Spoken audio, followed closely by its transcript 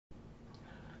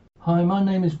Hi, my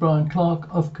name is Brian Clark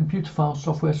of Computaphile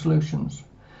Software Solutions.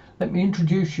 Let me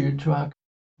introduce you to our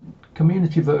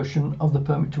community version of the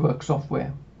Permit to Work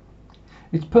software.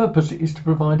 Its purpose is to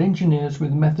provide engineers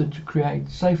with a method to create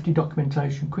safety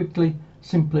documentation quickly,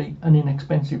 simply and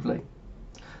inexpensively.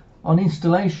 On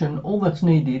installation, all that's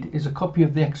needed is a copy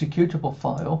of the executable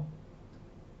file,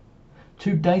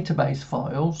 2 database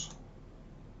files,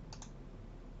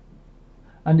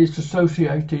 and its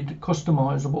associated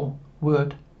customizable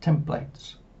Word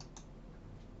templates.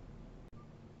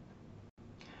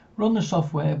 Run the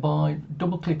software by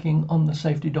double-clicking on the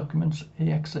Safety Documents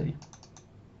exe.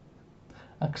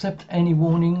 Accept any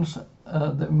warnings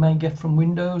that we may get from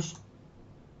Windows.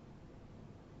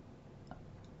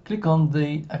 Click on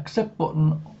the Accept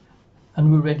button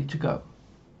and we're ready to go.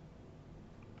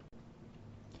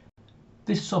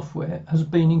 This software has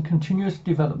been in continuous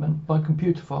development by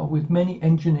Computaphile, with many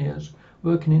engineers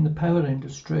working in the power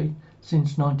industry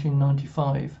since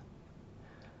 1995.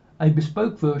 A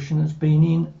bespoke version has been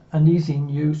in and is in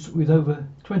use with over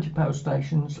 20 power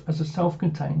stations as a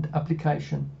self-contained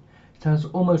application. It has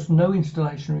almost no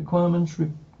installation requirements,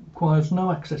 requires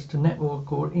no access to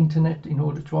network or internet in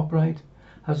order to operate,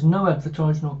 has no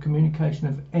advertising or communication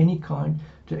of any kind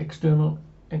to external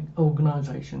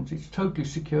organisations. It's totally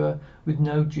secure with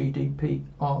no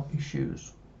GDPR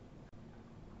issues.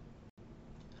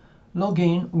 Log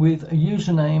in with a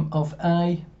username of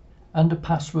A and a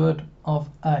password of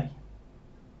A.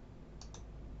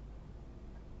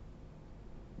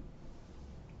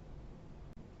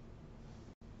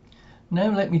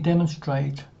 Now let me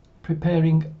demonstrate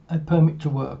preparing a permit to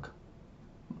work.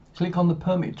 Click on the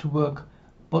Permit to Work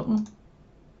button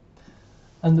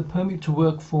and the Permit to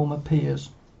Work form appears.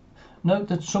 Note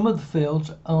that some of the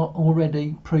fields are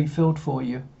already pre-filled for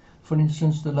you. For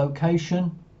instance, the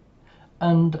location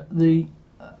and the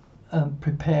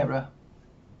preparer.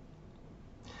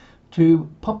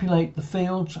 To populate the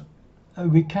fields,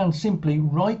 we can simply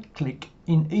right-click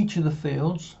in each of the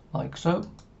fields, like so,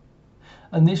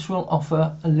 and this will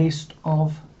offer a list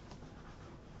of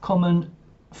common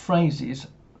phrases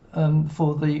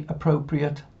for the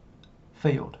appropriate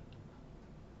field.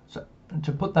 So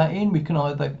to put that in, we can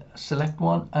either select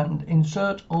one and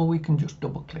insert, or we can just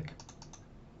double-click,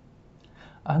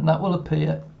 and that will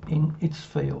appear in its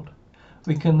field.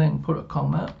 We can then put a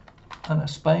comma and a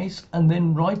space and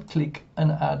then right click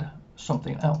and add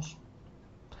something else,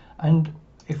 and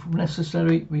if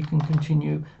necessary we can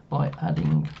continue by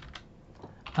adding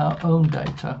our own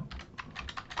data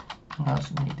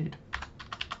as needed.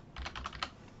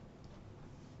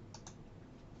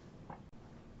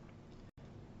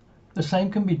 The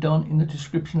same can be done in the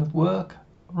description of work.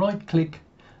 Right click,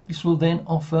 this will then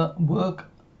offer work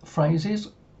phrases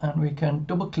and we can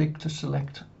double click to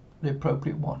select the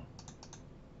appropriate one.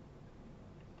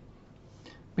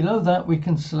 Below that we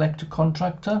can select a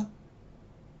contractor,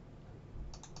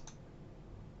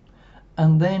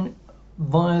 and then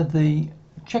via the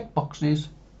checkboxes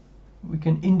we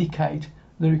can indicate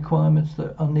the requirements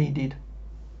that are needed.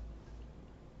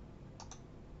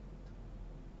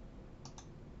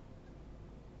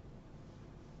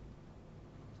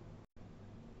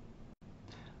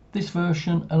 This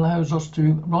version allows us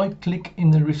to right-click in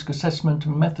the risk assessment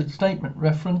and method statement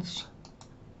reference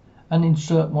and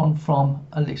insert one from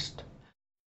a list.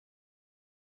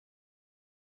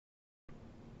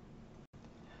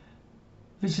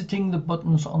 Visiting the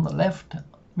buttons on the left,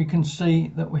 we can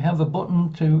see that we have a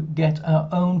button to get our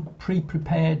own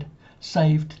pre-prepared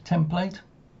saved template,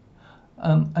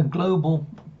 a global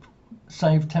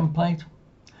saved template,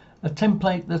 a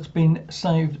template that's been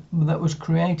saved that was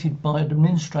created by an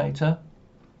administrator,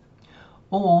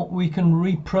 or we can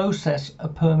reprocess a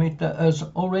permit that has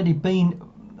already been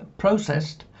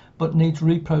processed but needs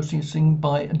reprocessing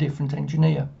by a different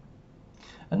engineer.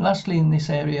 And lastly, in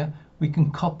this area we can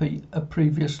copy a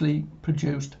previously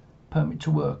produced permit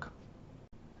to work.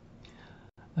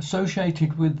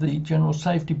 Associated with the general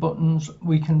safety buttons,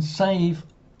 we can save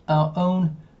our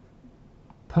own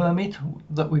permit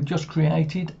that we've just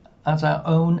created as our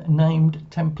own named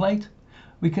template.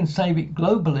 We can save it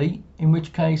globally, in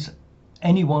which case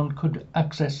anyone could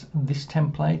access this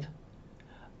template.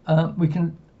 We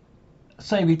can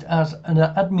save it as an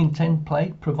admin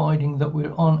template, providing that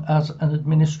we're on as an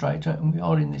administrator, and we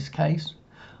are in this case.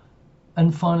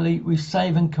 And finally, we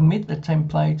save and commit the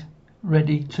template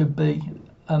ready to be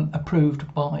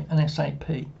approved by an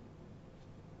SAP.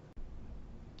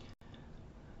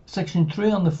 Section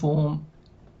 3 on the form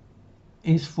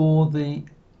is for the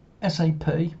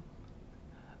SAP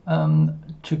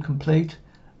to complete,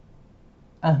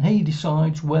 and he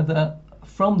decides whether,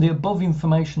 from the above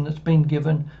information that's been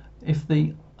given, if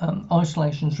the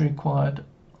isolations required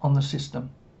on the system.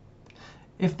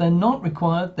 If they're not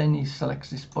required, then he selects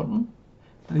this button.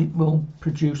 It will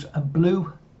produce a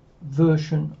blue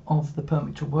version of the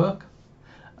permit to work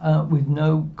with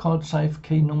no card safe,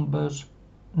 key numbers,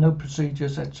 no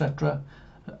procedures, etc.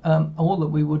 All that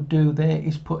we would do there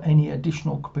is put any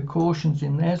additional precautions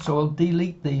in there. So I'll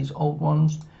delete these old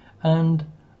ones and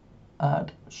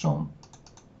add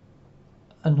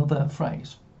another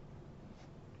phrase.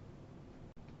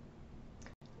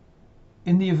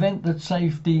 In the event that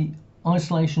safety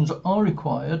isolations are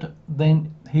required,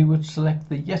 then he would select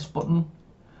the yes button.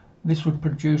 This would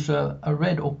produce a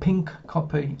red or pink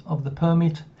copy of the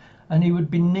permit, and he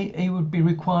would be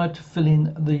required to fill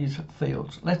in these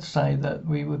fields. Let's say that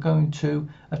we were going to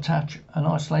attach an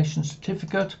isolation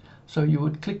certificate, so you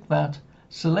would click that,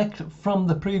 select from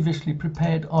the previously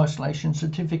prepared isolation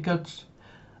certificates,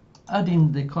 add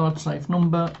in the card safe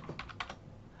number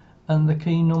and the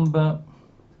key number,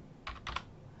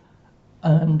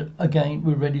 and again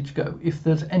we're ready to go. If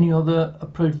there's any other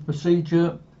approved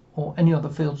procedure or any other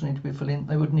fields need to be filled in,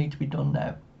 they would need to be done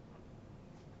now.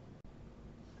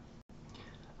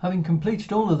 Having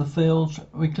completed all of the fields,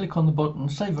 we click on the button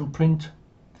Save and Print.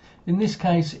 In this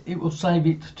case, it will save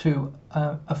it to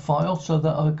a file so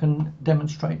that I can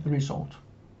demonstrate the result.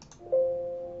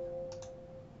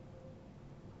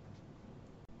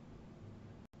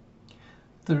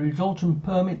 The resultant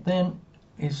permit then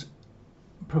is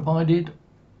provided.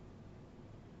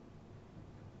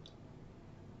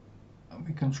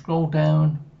 We can scroll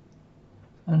down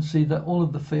and see that all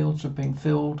of the fields have been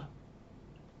filled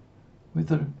with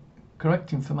the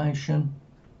correct information,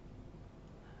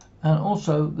 and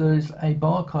also there is a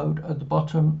barcode at the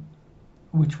bottom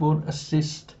which will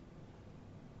assist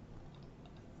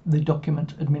the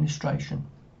document administration.